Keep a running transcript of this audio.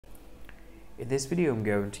In this video, I'm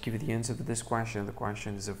going to give you the answer to this question. The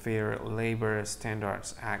question is: the Fair Labor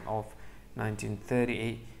Standards Act of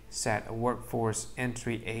 1938 set a workforce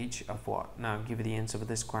entry age of what? Now, I'll give you the answer for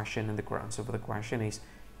this question, and the correct answer for the question is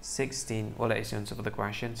 16. Well, let's answer for the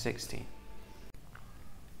question 16.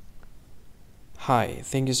 Hi,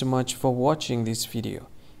 thank you so much for watching this video.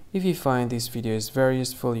 If you find this video is very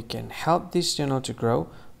useful, you can help this channel to grow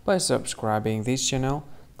by subscribing this channel.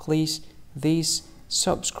 Click this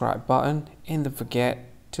subscribe button and don't forget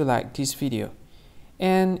to like this video.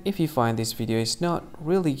 And if you find this video is not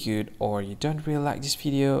really good, or you don't really like this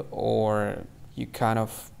video, or you kind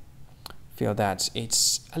of feel that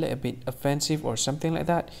it's a little bit offensive or something like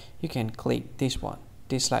that, you can click this one,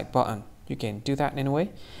 dislike button. You can do that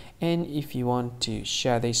anyway. And if you want to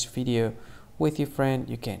share this video with your friend,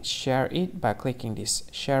 you can share it by clicking this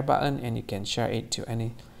share button, and you can share it to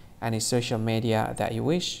any social media that you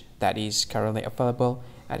wish that is currently available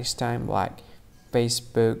at this time, like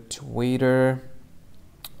Facebook, Twitter,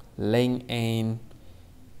 LinkedIn,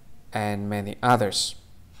 and many others,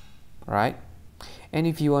 right? And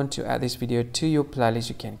if you want to add this video to your playlist,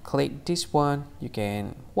 you can click this one. You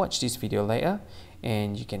can watch this video later,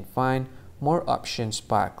 and you can find more options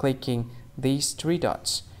by clicking these three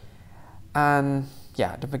dots. And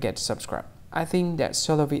yeah, don't forget to subscribe. I think that's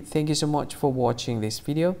all of it. Thank you so much for watching this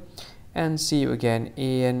video, and see you again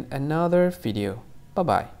in another video. Bye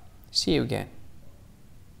bye. See you again.